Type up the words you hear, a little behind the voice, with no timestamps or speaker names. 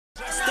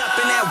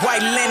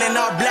white linen,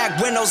 all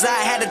black windows.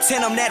 I had to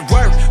tint them that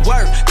work.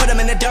 Put them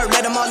in the dirt,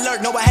 let them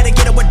alert. Know I had to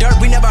get it with dirt,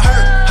 we never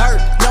hurt.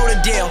 Know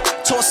the deal.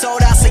 Tour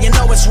sold out, so you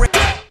know it's real.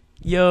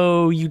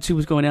 Yo, YouTube,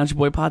 what's going on? It's your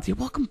boy Pottsy.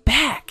 Welcome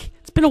back.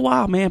 It's been a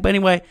while, man. But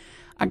anyway,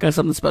 I got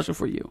something special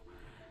for you.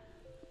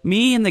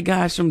 Me and the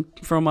guys from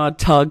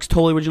TUGS,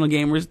 Totally Original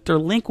Gamers, their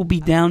link will be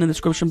down in the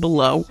description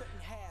below.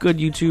 Good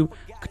YouTube.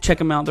 Check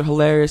them out. They're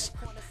hilarious.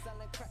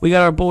 We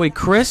got our boy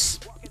Chris,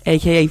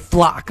 a.k.a.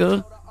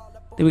 Flocka.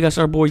 Then we got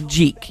our boy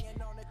Jeek.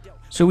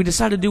 So we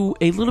decided to do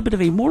a little bit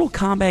of a Mortal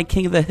Kombat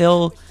King of the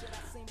Hill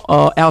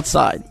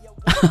outside.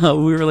 We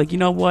were like, you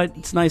know what?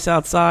 It's nice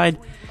outside.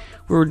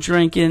 We were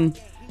drinking.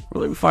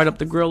 We fired up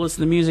the grill,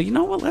 listened to music. You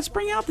know what? Let's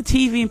bring out the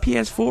TV and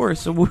PS4.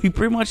 So we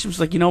pretty much was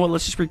like, you know what?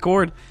 Let's just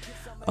record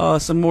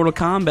some Mortal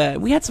Kombat.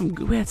 We had some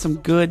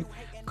good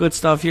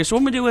stuff here. So what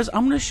I'm gonna do is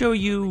I'm gonna show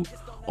you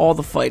all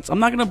the fights. I'm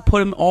not gonna put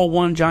them all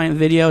one giant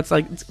video. I'd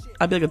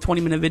be like a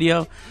 20-minute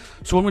video.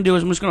 So what I'm gonna do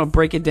is I'm just gonna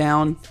break it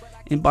down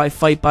and by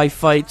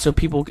fight. So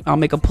I'll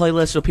make a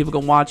playlist so people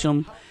can watch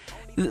them.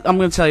 I'm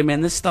gonna tell you,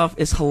 man, this stuff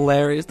is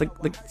hilarious. The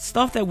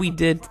stuff that we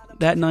did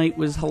that night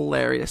was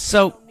hilarious.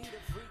 So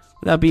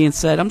with that being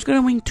said, I'm just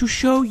going to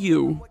show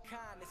you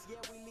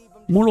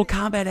Mortal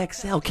Kombat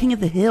XL, King of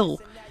the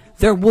Hill.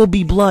 There Will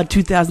Be Blood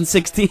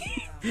 2016.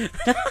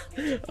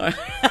 Right,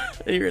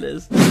 here it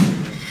is.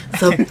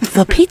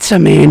 The pizza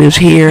man is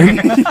here.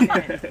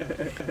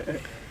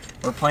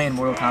 We're playing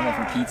Mortal Kombat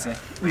for pizza.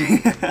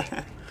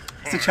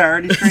 It's a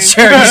charity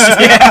stream.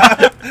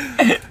 Yeah.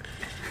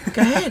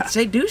 Go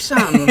ahead, do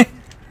something.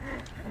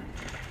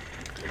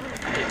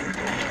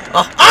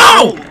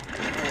 Oh!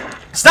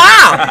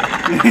 Stop!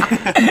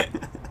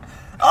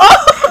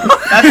 Oh!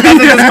 That's a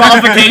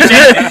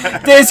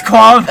disqualification.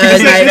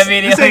 Disqualification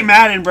immediately. This ain't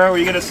Madden, bro, where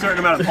you get a certain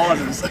amount of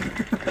pauses.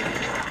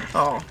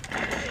 Oh.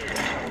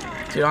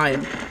 Dude, I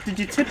am. Did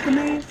you tip the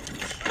man?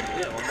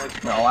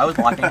 No, I was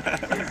blocking.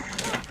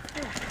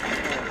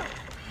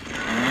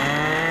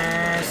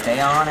 Stay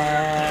on it.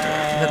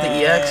 Is that the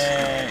EX?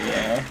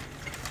 Yeah.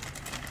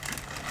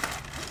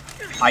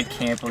 I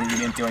can't believe you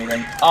didn't do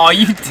anything. Oh,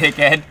 you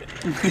dickhead.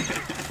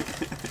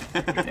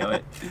 Do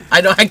it.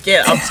 I know I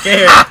can't. I'm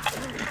scared.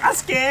 I'm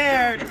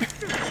scared.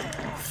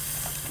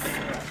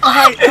 Oh,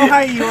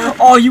 hi, you were.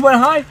 Oh, you went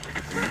high.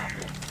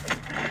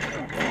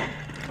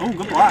 Oh,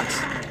 good blocks.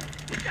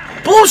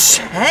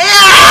 Bullshit!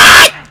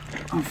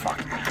 Oh, fuck.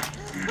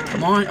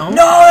 Come on. Oh.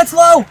 No, that's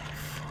low.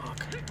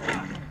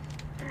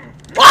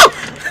 Fuck.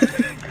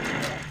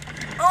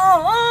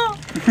 Oh! Oh!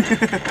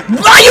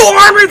 Why are you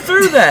armored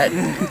through that?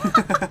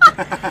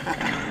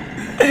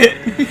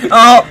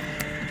 Oh!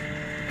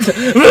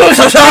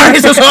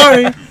 So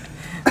sorry.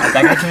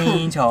 Back to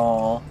change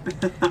hole.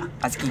 I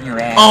was getting your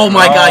ass. Oh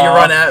my god, you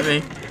run at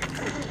me.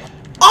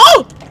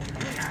 Oh!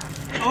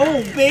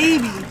 Oh,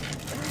 baby.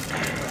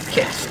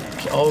 Kiss.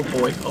 Oh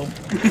boy. Oh.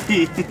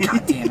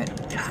 God damn it.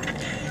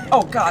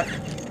 Oh god.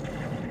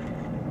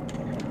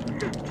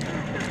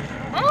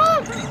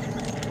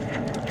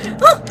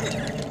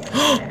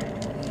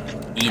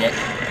 Eat it.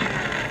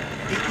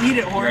 Eat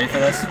it, You Horn. ready for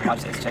this?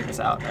 Watch this. Check this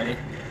out. Ready?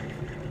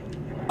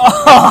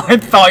 Oh, I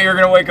thought you were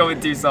gonna wake up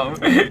and do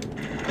something.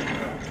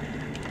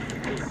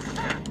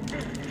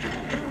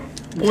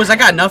 Boys, I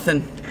got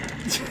nothing.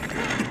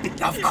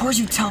 Of course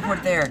you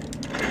teleport there.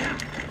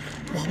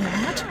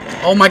 What?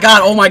 Oh my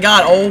god, oh my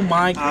god, oh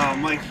my. Oh,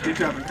 Mike, you're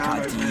dropping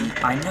God, combos, man. dude.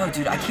 I know,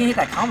 dude. I can't hit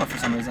that combo for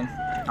some reason.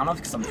 I don't know if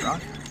it's because I'm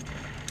drunk.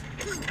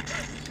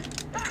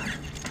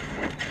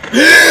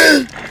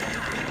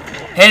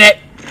 Hit it!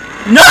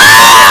 No!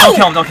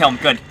 Don't kill him.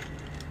 Good.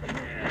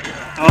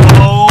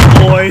 Oh,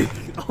 boy.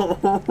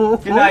 Oh.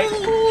 Good night.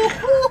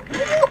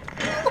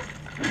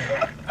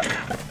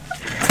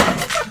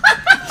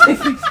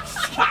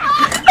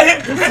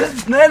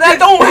 Man, that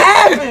don't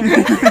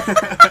happen!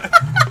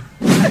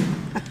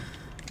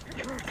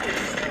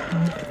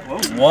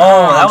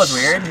 Whoa, that was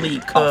weird.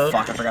 Sleep, Oh,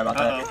 fuck. I forgot about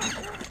that.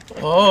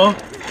 Oh.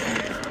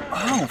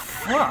 Oh,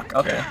 fuck.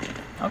 Okay.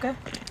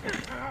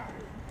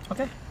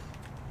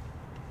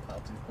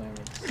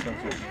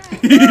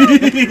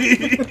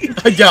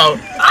 Yo.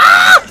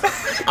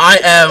 I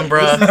am,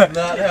 bruh.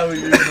 Not how we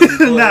usually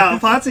play. No,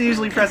 Pottsy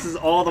usually presses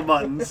all the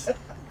buttons.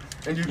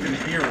 And you can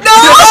hear it.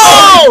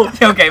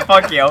 No! Okay,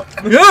 fuck you.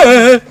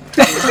 Yeah.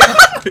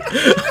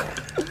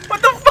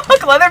 What the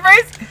fuck,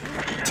 Leatherface?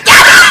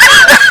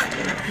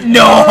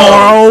 No!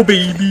 Oh,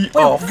 baby. Wait,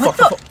 Oh, what fuck.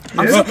 the?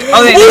 Yeah.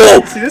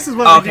 Okay. See, this is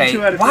what we do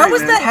 2 out of 3, Why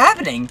was man. that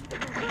happening?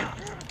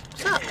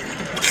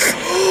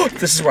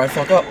 This is where I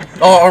fuck up.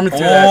 Oh, armor through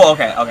that. Oh,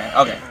 okay.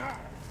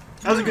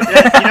 That was a good.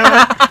 Yeah, you know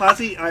what,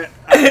 Pottsy? I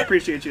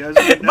appreciate you.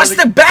 That was a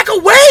Step back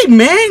away,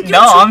 man. No,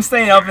 I'm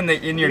staying up in your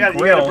you gotta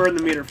grill. burn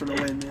the meter for the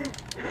win, man.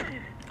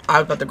 I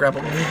was about to grab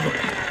a.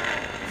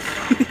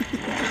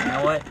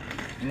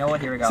 You know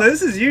what? Here we go. So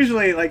this is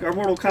usually like our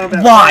Mortal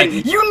Kombat. Why?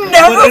 fight, You but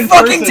never in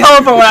fucking person.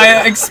 teleport when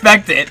I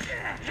expect it.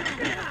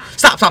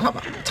 Stop.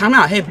 Time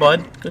out. Hey,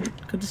 bud. Good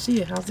to see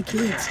you. How's the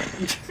kids?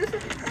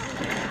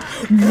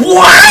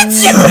 What?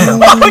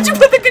 Why would you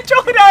put the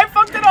controller down? I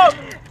fucked it up.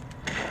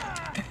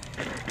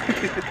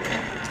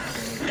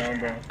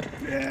 combo.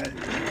 Yeah.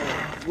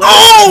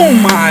 Oh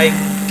my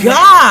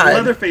god!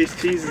 Leatherface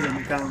cheeses in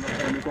the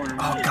corner.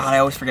 Oh god, I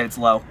always forget it's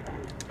low.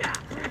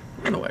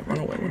 Run away, run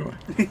away, run away.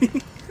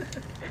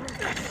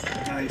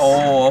 Nice.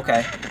 Oh,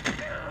 okay.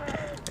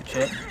 Good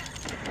shit.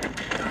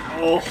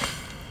 Oh.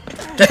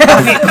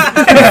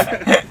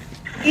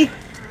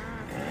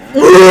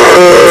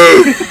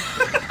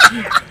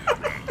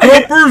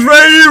 Hopper's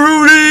ready,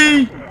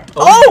 Rudy!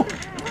 Oh!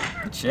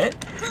 Good shit.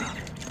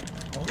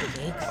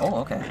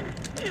 Oh, okay.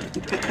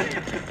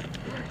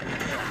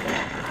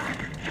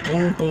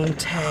 Boom, boom,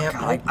 tap.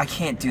 God, I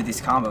can't do this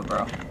combo,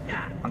 bro.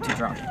 I'm too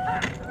drunk.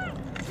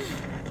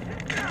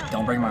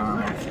 Don't break my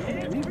arm off.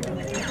 God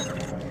damn.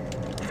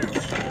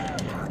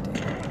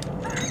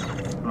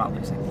 I'm not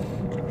losing.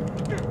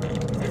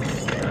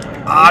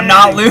 I'm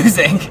not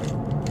losing!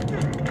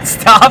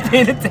 Stop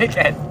being a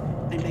dickhead.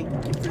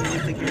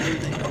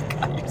 Oh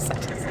god, you're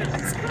such a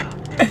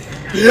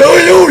Yo,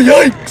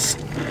 yikes!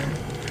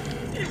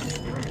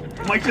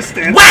 Mike just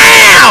stands. Wow!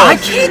 I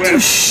can't do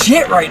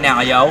shit right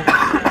now, yo.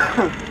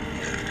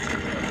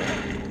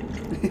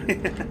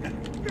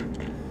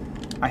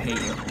 I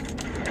hate you.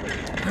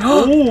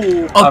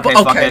 Ooh. Okay,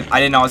 fuck it. I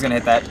didn't know I was gonna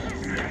hit that.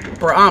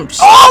 Bro, I'm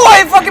Oh,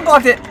 I fucking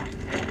blocked it!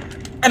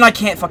 And I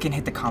can't fucking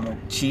hit the combo.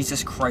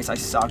 Jesus Christ, I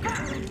suck.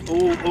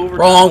 Ooh, over.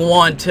 wrong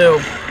one,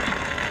 too.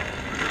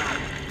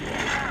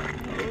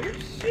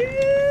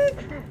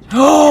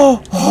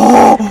 Oh!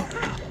 Oh!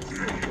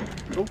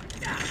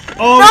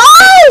 Oh,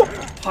 No!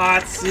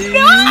 Pottsy.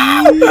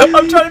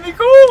 I'm trying to be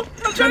cool.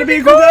 I'm trying to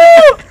be cool.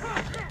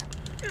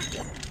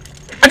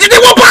 I just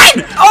did one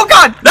bite! Oh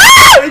god! No!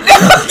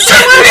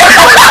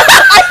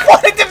 I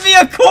wanted to be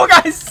a cool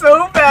guy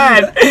so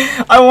bad.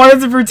 I wanted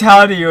to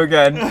brutality you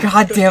again.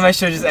 God damn, I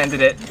should have just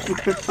ended it.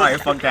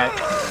 Alright, fuck that.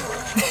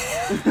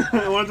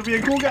 I wanted to be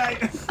a cool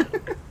guy.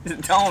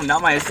 No,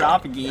 not my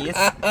esophagus.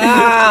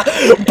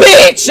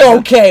 Bitch!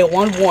 Okay,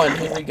 1-1.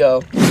 Here we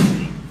go.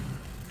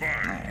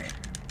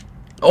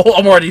 Oh,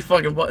 I'm already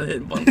fucking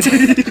hitting buttons.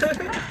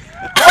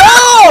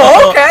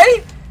 Oh,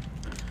 okay.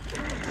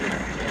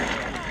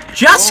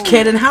 Just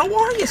kidding. How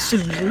are you,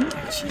 Susan?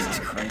 Jesus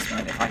Christ,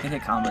 man. If I could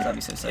hit combos, I'd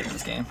be so sick of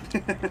this game.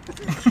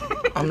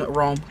 I'm not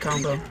wrong.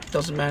 Combo.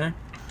 Doesn't matter.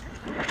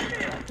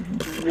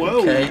 Whoa.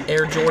 Okay,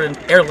 Air Jordan.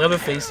 Air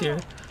Leatherface here.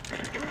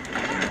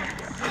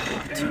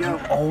 There you go.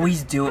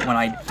 Always do it when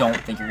I don't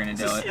think you're gonna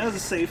do it. That was a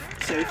safe.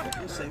 Safe.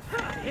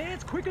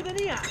 It's quicker than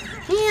the eye.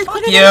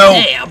 Fuck you!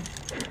 Damn.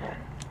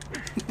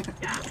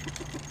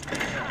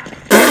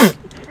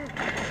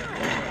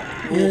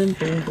 Boom,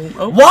 boom, boom.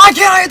 Oh, Why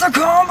can't I hit the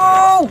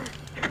combo?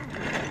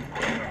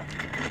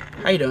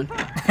 how you doing?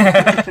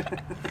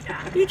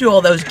 You do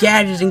all those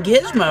gadgets and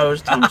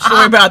gizmos. Tell me a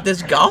story about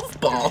this golf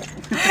ball.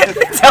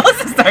 Tell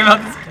us the story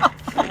about this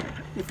combo.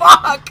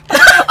 Fuck!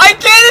 I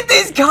can't hit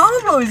these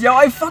combos, yo.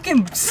 I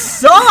fucking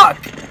suck.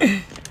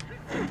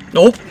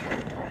 Nope.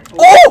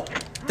 Oh!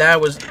 That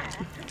was.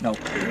 Nope.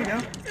 There you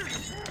go.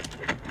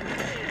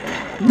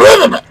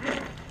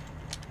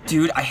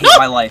 Dude, I hate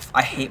my life.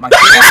 I hate my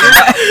fucking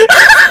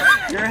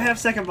life. You're a half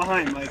second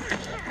behind, Mike.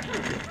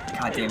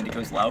 God damn it, it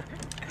goes low.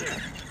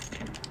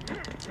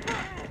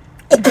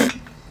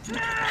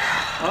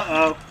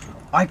 Uh-oh.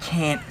 I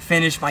can't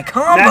finish my Match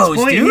combos,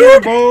 point dude. here,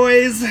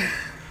 boys.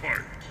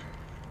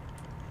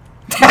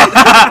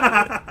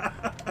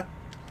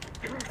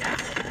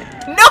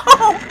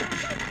 No!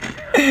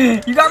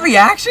 You got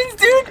reactions,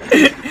 dude?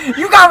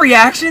 You got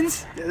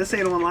reactions? Yeah, this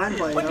ain't an online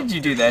play. When yo. did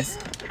you do this?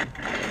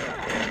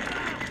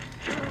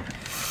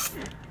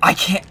 I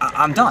can't.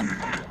 I'm done.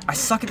 I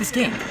suck at this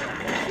game.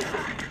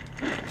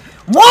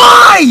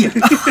 Why?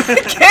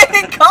 I can't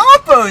hit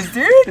combos,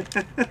 dude.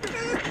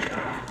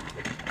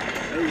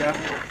 There you go.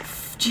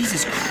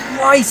 Jesus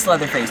Christ,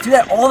 Leatherface. Do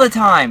that all the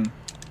time.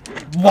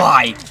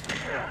 Why?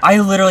 I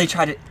literally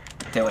tried to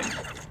do it.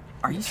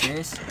 Are you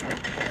serious?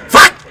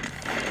 Fuck!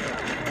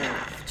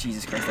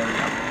 Jesus Christ, there we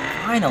go.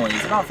 Finally,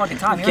 it's about fucking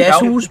time. Here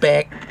Guess we go. who's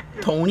back?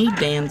 Tony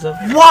Danza.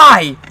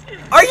 Why?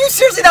 Are you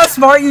seriously that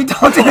smart? You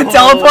don't do the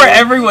teleport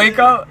every wake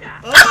up?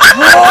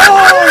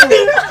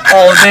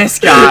 Oh, this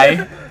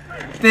guy.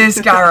 This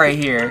guy right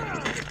here.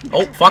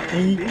 Oh, fuck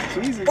me.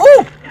 Jesus.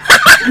 Ooh!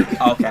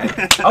 Okay.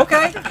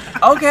 Okay.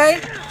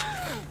 Okay.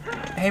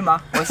 Hey, Ma.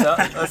 What's up?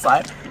 What's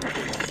up?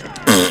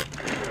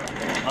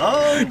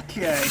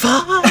 Okay.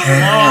 Fuck.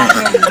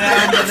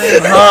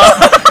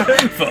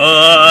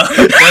 Fuck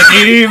the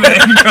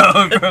demon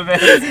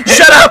government.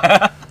 Shut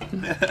up!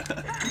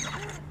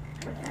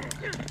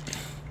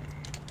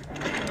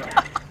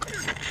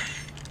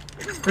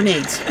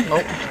 Grenades.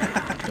 Oh,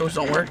 those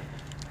don't work.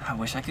 I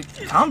wish I could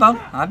combo.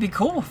 That'd be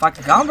cool if I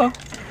could combo.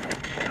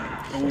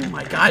 Oh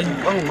my god.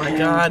 Oh my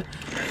god.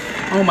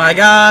 Oh my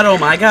god. Oh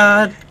my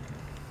god.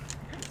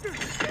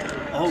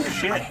 Oh, I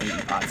shit. hate you,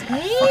 Pottsy. I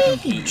fucking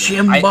hate you.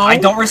 Jimbo. I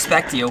don't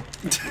respect you.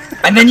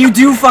 And then you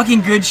do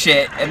fucking good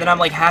shit, and then I'm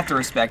like, have to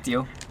respect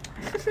you.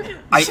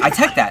 I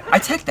tech that. I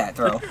tech that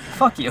throw.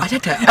 Fuck you. I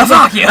tech that.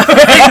 Fuck you.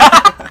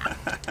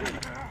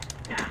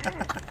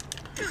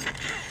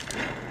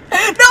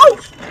 No!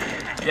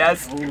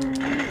 Yes.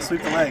 Ooh,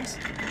 sweep the legs.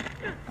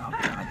 Oh,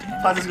 god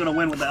Potsy's gonna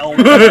win with the L.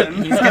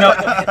 He's gonna.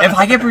 If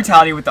I get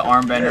brutality with the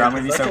arm bender, I'm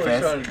gonna be so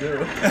That's what he's pissed. trying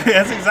to do.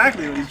 That's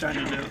exactly what he's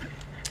trying to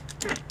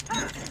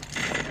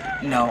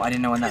do. No, I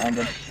didn't know when that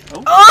ended.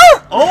 Oh.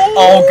 Oh! Oh!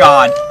 Oh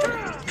God!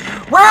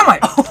 Where am I?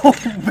 Oh,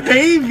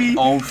 baby!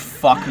 Oh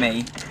fuck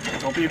me!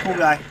 Don't be a cool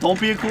guy. Don't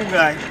be a cool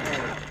guy.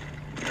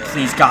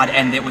 Please God,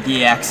 end it with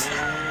the EX.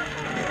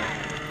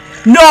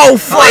 No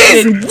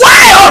fucking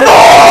way!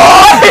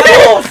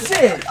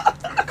 Bullshit!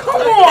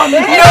 Come on,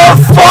 man! No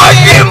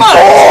fucking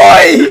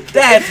boy!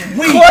 That's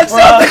weak, What's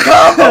bro. up the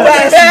combo?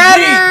 That's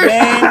weak,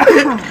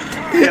 man.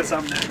 Yes,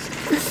 I'm next.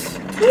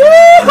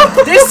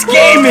 This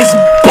game is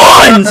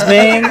buns,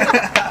 man.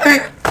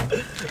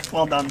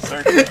 Well done,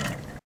 sir.